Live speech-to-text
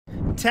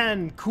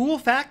10 cool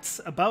facts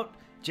about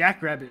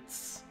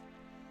jackrabbits.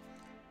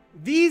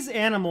 These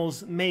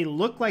animals may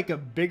look like a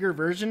bigger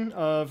version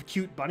of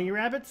cute bunny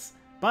rabbits,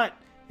 but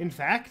in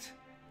fact,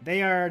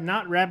 they are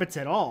not rabbits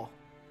at all.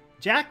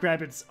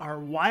 Jackrabbits are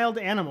wild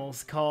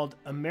animals called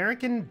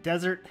American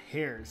desert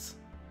hares.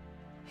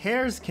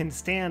 Hares can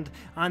stand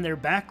on their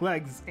back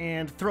legs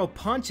and throw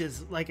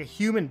punches like a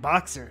human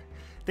boxer.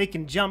 They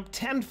can jump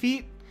 10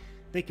 feet,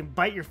 they can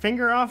bite your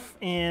finger off,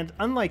 and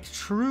unlike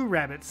true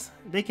rabbits,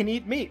 they can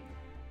eat meat.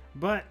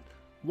 But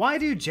why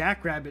do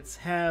jackrabbits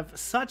have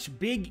such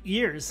big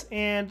ears,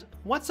 and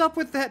what's up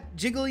with that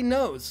jiggly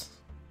nose?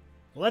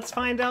 Let's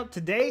find out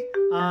today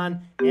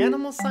on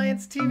Animal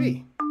Science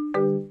TV.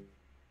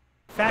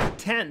 Fact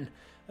 10,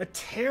 a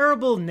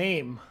terrible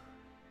name.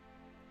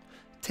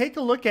 Take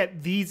a look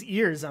at these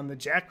ears on the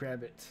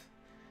jackrabbit.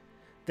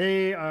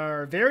 They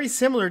are very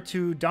similar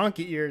to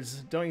donkey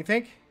ears, don't you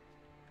think?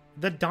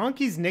 The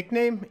donkey's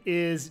nickname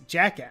is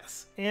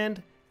Jackass,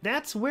 and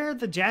that's where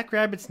the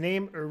jackrabbit's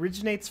name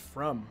originates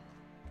from.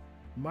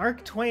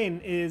 Mark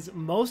Twain is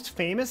most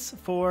famous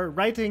for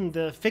writing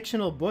the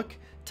fictional book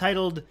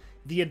titled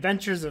The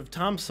Adventures of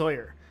Tom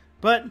Sawyer,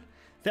 but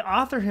the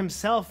author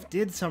himself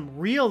did some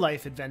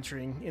real-life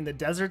adventuring in the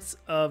deserts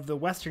of the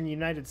western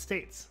United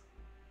States.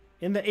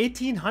 In the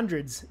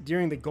 1800s,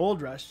 during the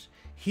gold rush,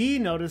 he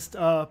noticed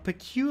a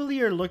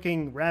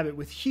peculiar-looking rabbit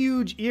with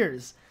huge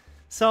ears.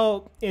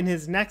 So, in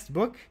his next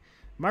book,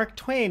 Mark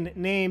Twain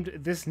named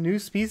this new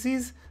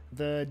species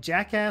the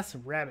jackass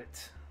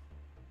rabbit.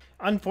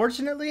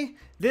 Unfortunately,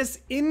 this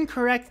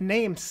incorrect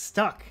name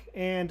stuck,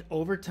 and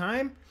over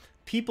time,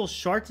 people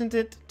shortened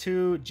it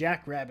to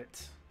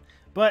jackrabbit.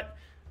 But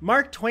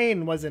Mark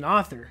Twain was an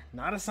author,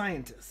 not a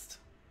scientist.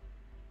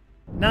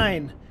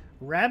 9.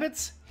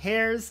 Rabbits,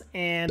 hares,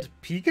 and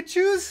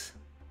Pikachus?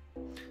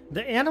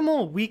 The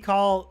animal we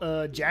call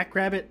a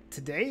jackrabbit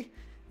today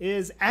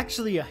is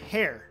actually a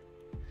hare.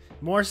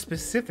 More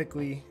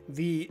specifically,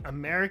 the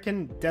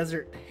American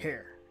desert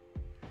hare.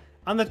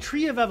 On the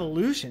tree of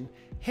evolution,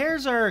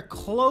 hares are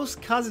close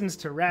cousins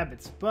to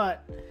rabbits,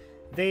 but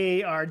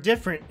they are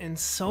different in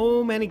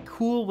so many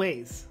cool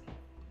ways.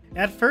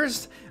 At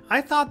first,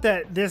 I thought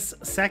that this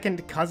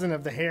second cousin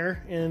of the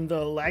hare in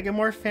the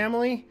lagomorph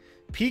family,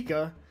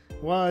 Pika,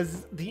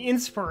 was the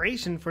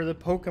inspiration for the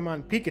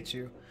Pokemon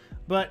Pikachu,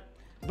 but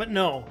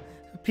no,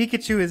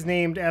 Pikachu is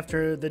named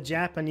after the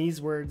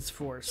Japanese words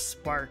for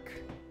spark.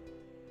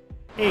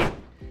 8.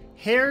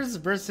 Hares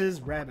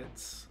versus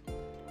rabbits.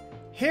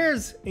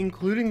 Hares,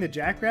 including the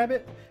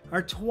jackrabbit,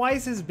 are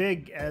twice as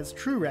big as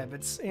true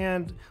rabbits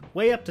and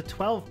weigh up to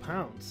 12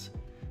 pounds.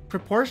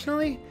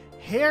 Proportionally,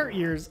 hare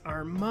ears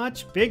are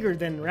much bigger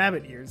than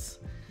rabbit ears.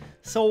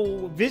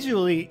 So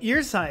visually,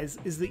 ear size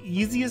is the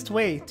easiest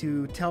way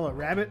to tell a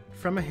rabbit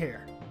from a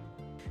hare.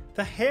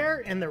 The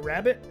hare and the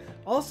rabbit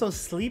also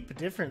sleep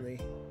differently.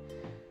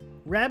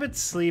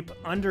 Rabbits sleep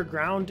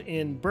underground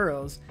in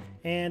burrows,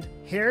 and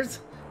hares,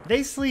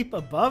 they sleep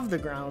above the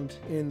ground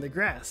in the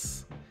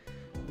grass.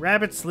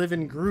 Rabbits live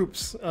in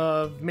groups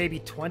of maybe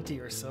 20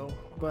 or so,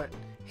 but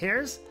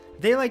hares,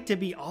 they like to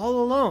be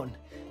all alone.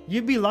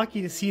 You'd be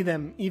lucky to see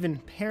them even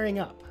pairing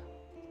up.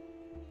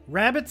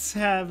 Rabbits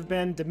have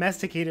been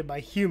domesticated by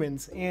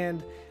humans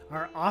and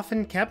are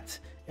often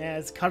kept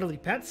as cuddly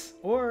pets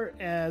or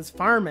as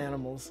farm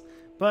animals.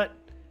 But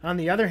on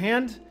the other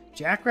hand,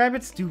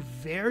 jackrabbits do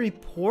very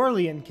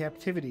poorly in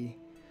captivity.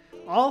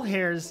 All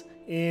hares,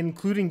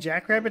 including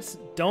jackrabbits,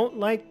 don't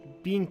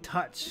like being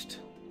touched.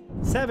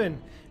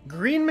 7.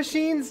 Green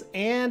machines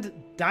and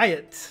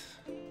diet.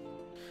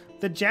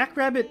 The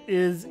jackrabbit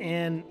is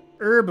an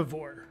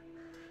herbivore.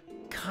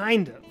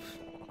 Kind of.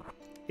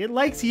 It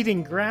likes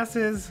eating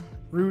grasses,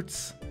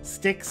 roots,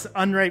 sticks,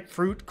 unripe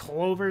fruit,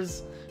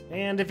 clovers,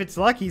 and if it's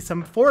lucky,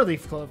 some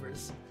four-leaf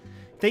clovers.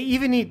 They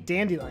even eat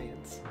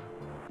dandelions.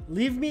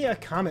 Leave me a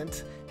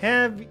comment.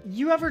 Have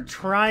you ever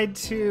tried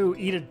to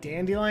eat a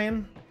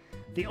dandelion?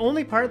 The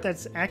only part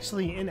that's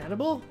actually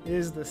inedible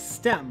is the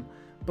stem,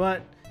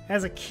 but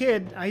as a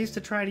kid, I used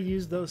to try to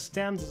use those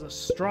stems as a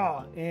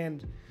straw,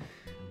 and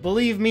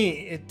believe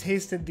me, it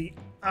tasted the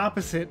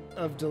opposite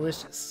of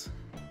delicious.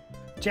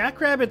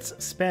 Jackrabbits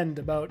spend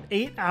about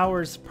 8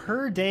 hours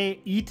per day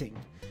eating,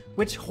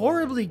 which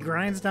horribly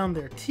grinds down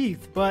their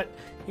teeth, but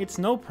it's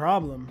no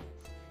problem.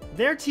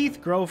 Their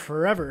teeth grow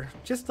forever,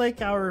 just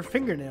like our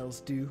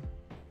fingernails do.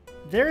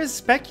 There is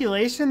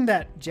speculation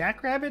that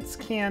jackrabbits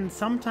can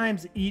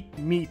sometimes eat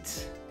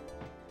meat.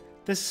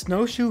 The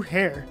snowshoe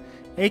hare,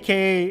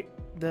 aka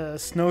the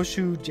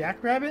snowshoe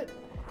jackrabbit,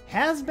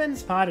 has been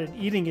spotted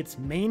eating its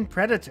main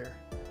predator,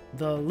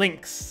 the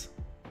lynx.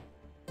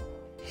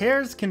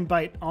 Hares can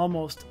bite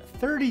almost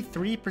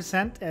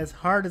 33% as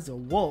hard as a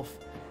wolf,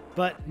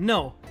 but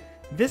no,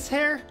 this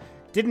hare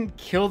didn't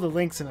kill the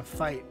lynx in a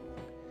fight.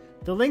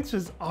 The lynx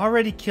was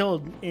already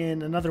killed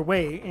in another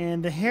way,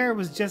 and the hare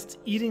was just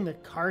eating the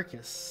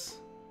carcass.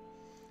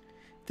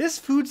 This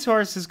food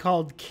source is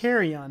called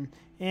carrion,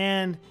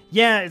 and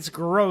yeah, it's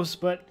gross,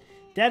 but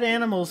dead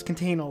animals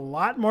contain a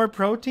lot more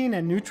protein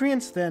and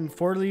nutrients than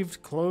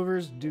four-leaved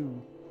clovers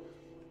do.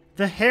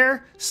 The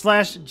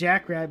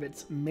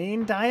hare/jackrabbit's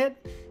main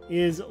diet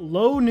is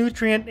low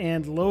nutrient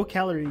and low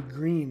calorie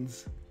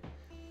greens.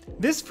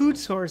 This food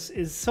source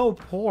is so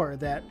poor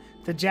that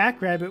the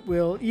jackrabbit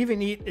will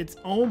even eat its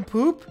own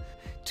poop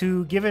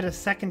to give it a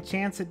second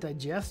chance at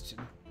digestion.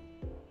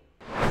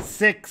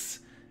 6.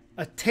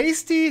 A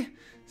tasty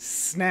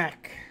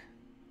snack.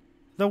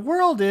 The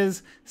world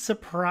is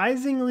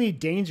surprisingly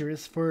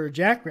dangerous for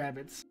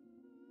jackrabbits.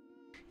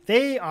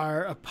 They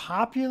are a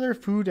popular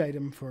food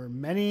item for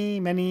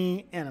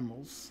many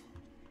animals.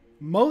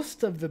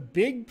 Most of the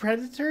big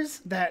predators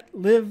that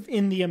live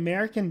in the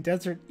American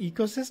desert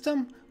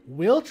ecosystem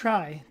will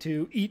try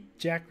to eat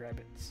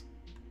jackrabbits.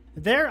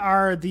 There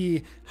are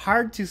the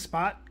hard to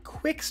spot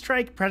quick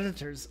strike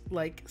predators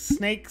like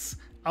snakes,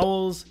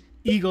 owls,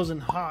 eagles,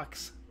 and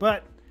hawks,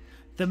 but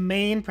the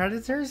main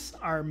predators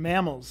are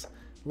mammals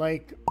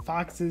like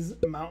foxes,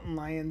 mountain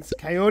lions,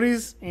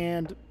 coyotes,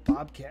 and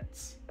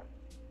bobcats.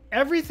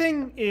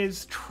 Everything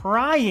is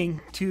trying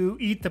to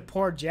eat the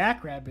poor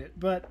jackrabbit,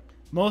 but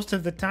most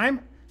of the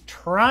time,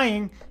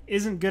 trying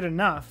isn't good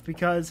enough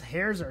because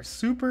hares are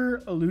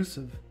super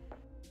elusive.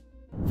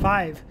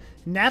 5.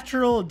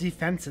 Natural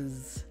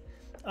defenses.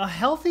 A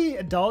healthy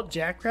adult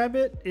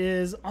jackrabbit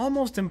is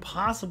almost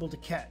impossible to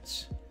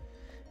catch.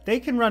 They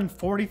can run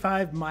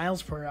 45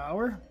 miles per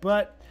hour,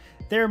 but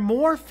they're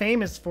more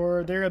famous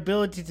for their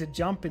ability to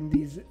jump in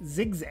these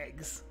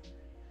zigzags.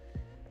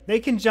 They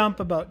can jump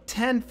about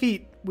 10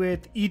 feet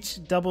with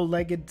each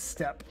double-legged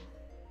step.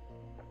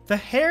 The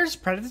hare's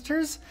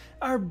predators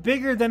are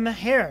bigger than the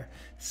hare,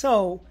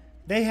 so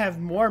they have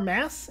more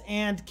mass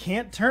and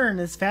can't turn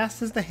as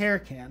fast as the hare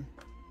can.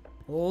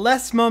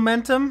 Less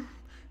momentum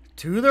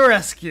to the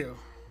rescue.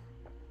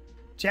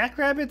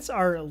 Jackrabbits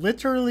are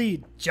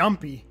literally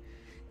jumpy,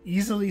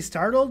 easily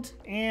startled,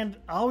 and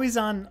always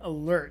on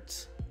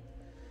alert.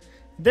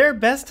 Their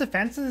best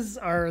defenses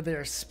are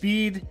their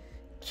speed,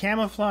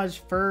 camouflage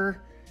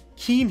fur,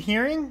 keen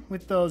hearing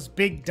with those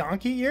big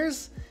donkey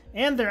ears,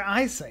 and their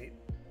eyesight.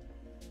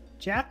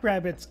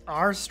 Jackrabbits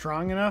are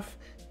strong enough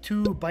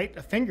to bite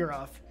a finger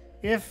off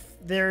if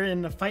they're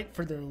in a fight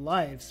for their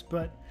lives,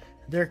 but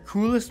their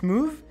coolest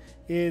move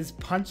is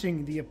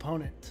punching the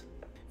opponent.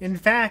 In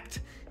fact,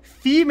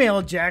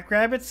 female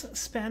jackrabbits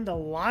spend a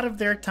lot of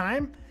their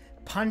time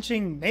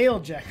punching male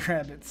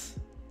jackrabbits.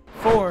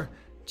 4.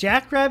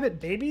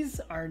 Jackrabbit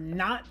babies are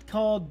not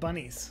called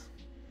bunnies.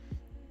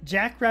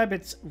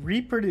 Jackrabbits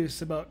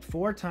reproduce about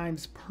 4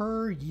 times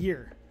per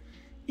year.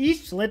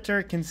 Each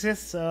litter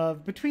consists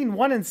of between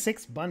 1 and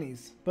 6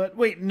 bunnies. But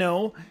wait,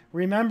 no.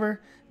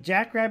 Remember,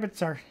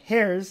 jackrabbits are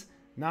hares,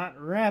 not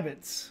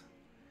rabbits.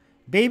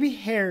 Baby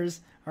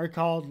hares are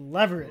called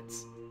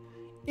leverets.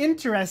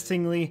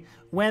 Interestingly,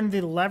 when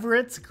the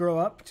leverets grow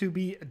up to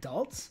be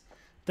adults,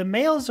 the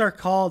males are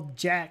called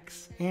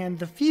jacks and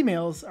the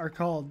females are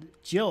called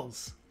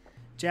jills.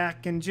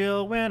 Jack and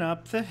Jill went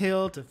up the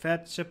hill to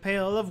fetch a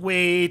pail of...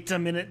 Wait a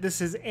minute,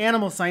 this is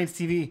Animal Science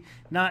TV,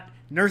 not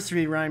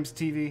Nursery Rhymes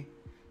TV.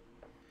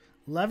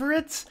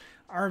 Leverets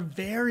are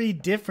very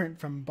different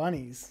from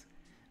bunnies.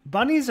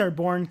 Bunnies are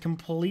born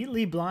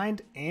completely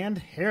blind and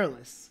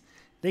hairless.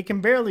 They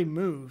can barely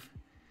move.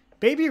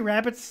 Baby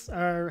rabbits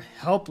are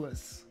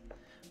helpless.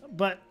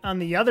 But on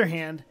the other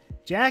hand,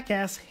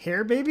 jackass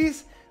hare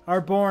babies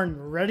are born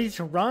ready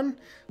to run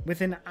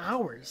within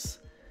hours.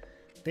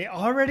 They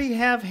already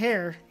have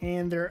hair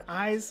and their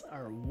eyes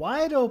are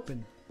wide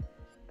open.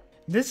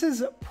 This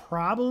is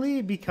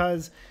probably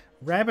because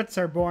rabbits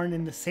are born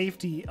in the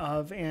safety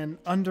of an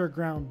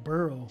underground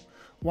burrow,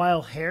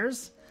 while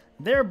hares,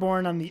 they're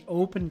born on the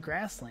open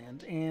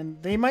grassland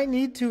and they might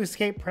need to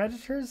escape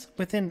predators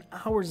within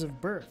hours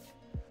of birth.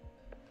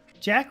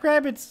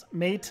 Jackrabbits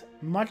mate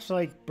much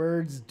like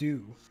birds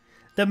do.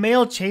 The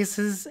male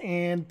chases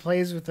and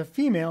plays with the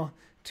female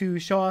to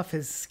show off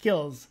his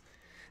skills.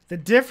 The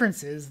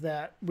difference is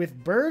that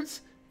with birds,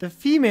 the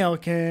female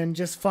can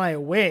just fly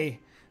away,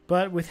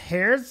 but with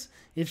hares,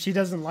 if she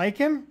doesn't like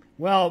him,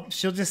 well,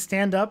 she'll just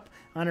stand up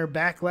on her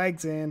back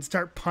legs and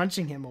start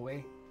punching him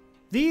away.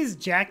 These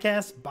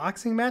jackass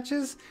boxing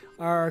matches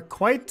are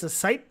quite a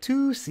sight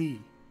to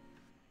see.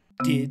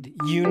 Did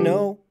you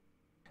know?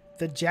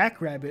 The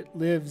jackrabbit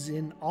lives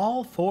in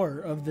all 4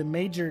 of the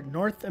major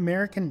North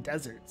American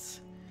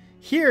deserts.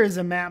 Here is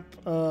a map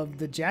of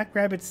the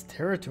jackrabbit's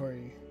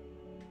territory.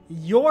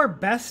 Your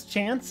best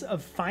chance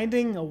of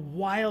finding a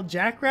wild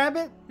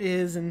jackrabbit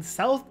is in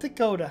South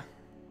Dakota.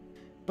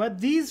 But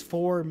these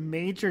 4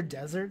 major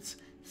deserts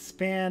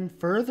span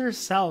further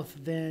south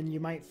than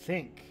you might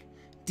think,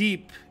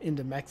 deep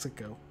into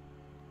Mexico.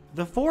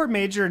 The 4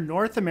 major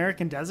North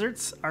American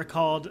deserts are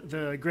called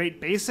the Great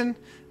Basin,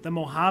 the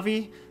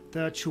Mojave,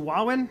 the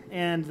Chihuahuan,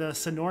 and the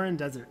Sonoran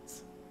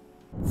deserts.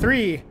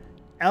 3.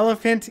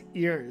 Elephant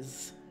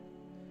ears.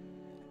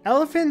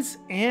 Elephants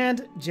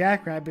and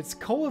jackrabbits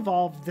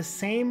co-evolved the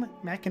same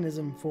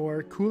mechanism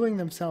for cooling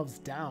themselves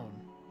down.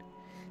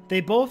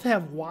 They both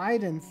have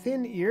wide and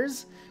thin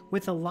ears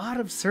with a lot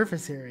of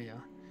surface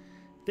area.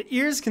 The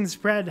ears can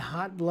spread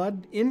hot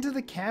blood into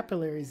the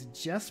capillaries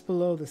just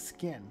below the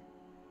skin.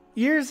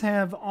 Ears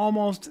have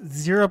almost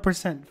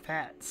 0%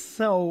 fat,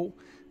 so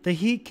the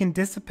heat can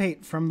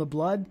dissipate from the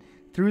blood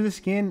through the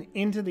skin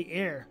into the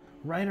air,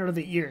 right out of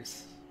the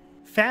ears.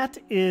 Fat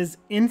is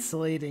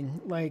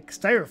insulating like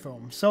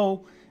styrofoam,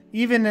 so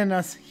even in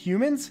us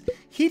humans,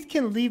 heat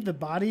can leave the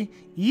body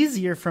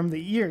easier from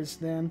the ears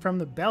than from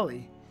the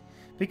belly,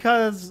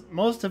 because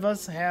most of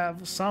us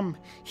have some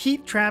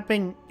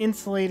heat-trapping,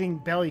 insulating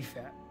belly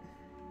fat.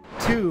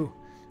 2.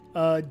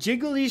 A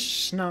jiggly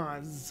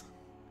schnoz.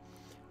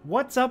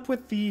 What's up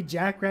with the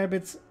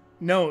jackrabbit's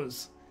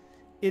nose?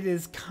 It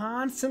is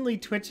constantly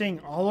twitching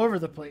all over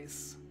the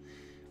place.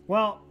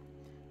 Well,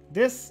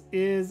 this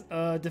is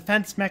a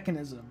defense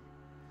mechanism.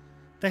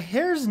 The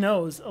hare's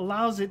nose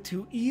allows it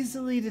to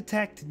easily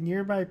detect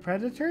nearby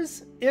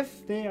predators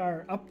if they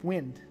are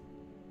upwind.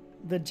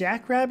 The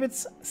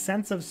jackrabbit's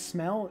sense of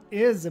smell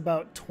is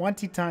about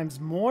 20 times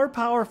more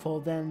powerful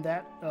than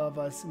that of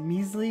us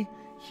measly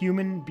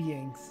human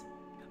beings.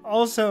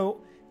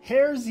 Also,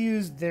 hares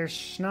use their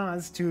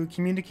schnoz to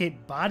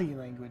communicate body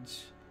language.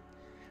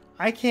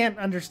 I can't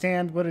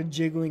understand what a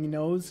jiggling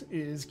nose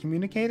is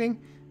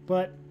communicating,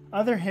 but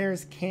other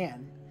hares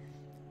can.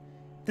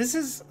 This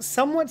is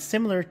somewhat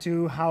similar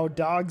to how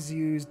dogs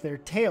use their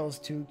tails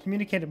to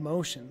communicate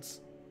emotions.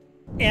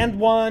 And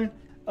 1,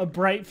 a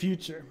bright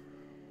future.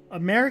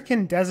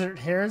 American desert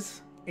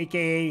hares,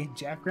 aka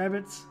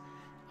jackrabbits,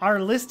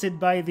 are listed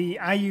by the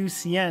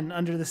IUCN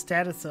under the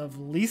status of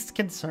least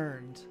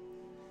concerned.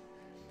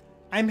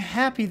 I'm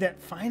happy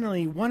that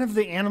finally one of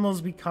the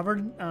animals we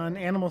covered on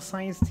Animal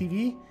Science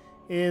TV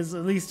is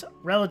at least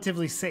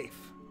relatively safe.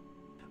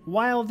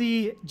 While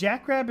the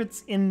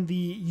jackrabbits in the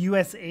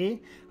USA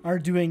are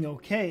doing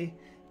okay,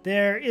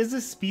 there is a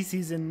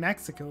species in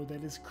Mexico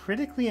that is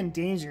critically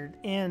endangered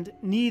and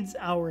needs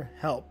our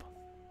help.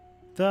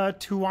 The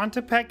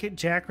Tehuantepec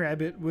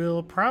jackrabbit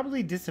will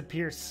probably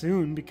disappear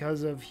soon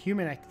because of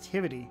human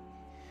activity.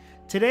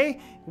 Today,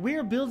 we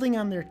are building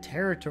on their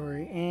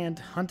territory and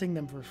hunting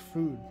them for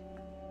food.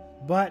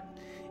 But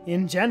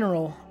in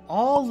general,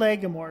 all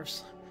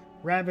lagomorphs,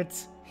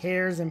 rabbits,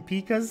 hares, and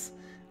pikas,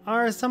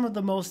 are some of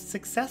the most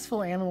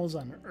successful animals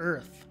on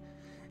Earth.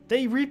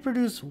 They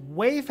reproduce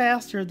way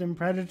faster than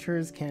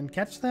predators can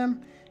catch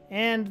them,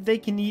 and they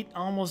can eat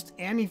almost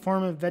any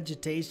form of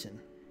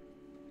vegetation.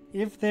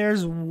 If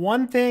there's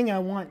one thing I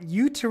want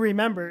you to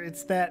remember,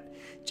 it's that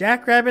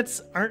jackrabbits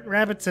aren't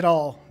rabbits at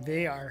all.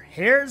 They are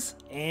hares,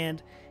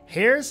 and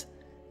hares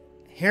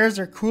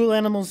are cool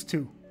animals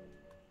too.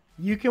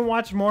 You can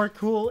watch more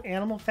cool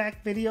animal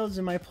fact videos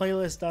in my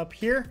playlist up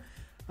here.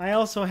 I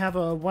also have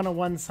a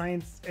 101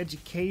 science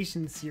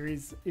education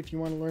series if you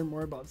want to learn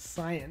more about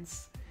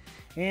science.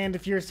 And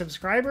if you're a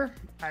subscriber,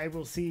 I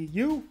will see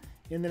you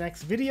in the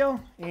next video.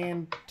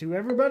 And to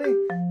everybody,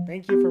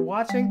 thank you for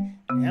watching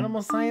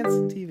Animal Science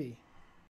TV.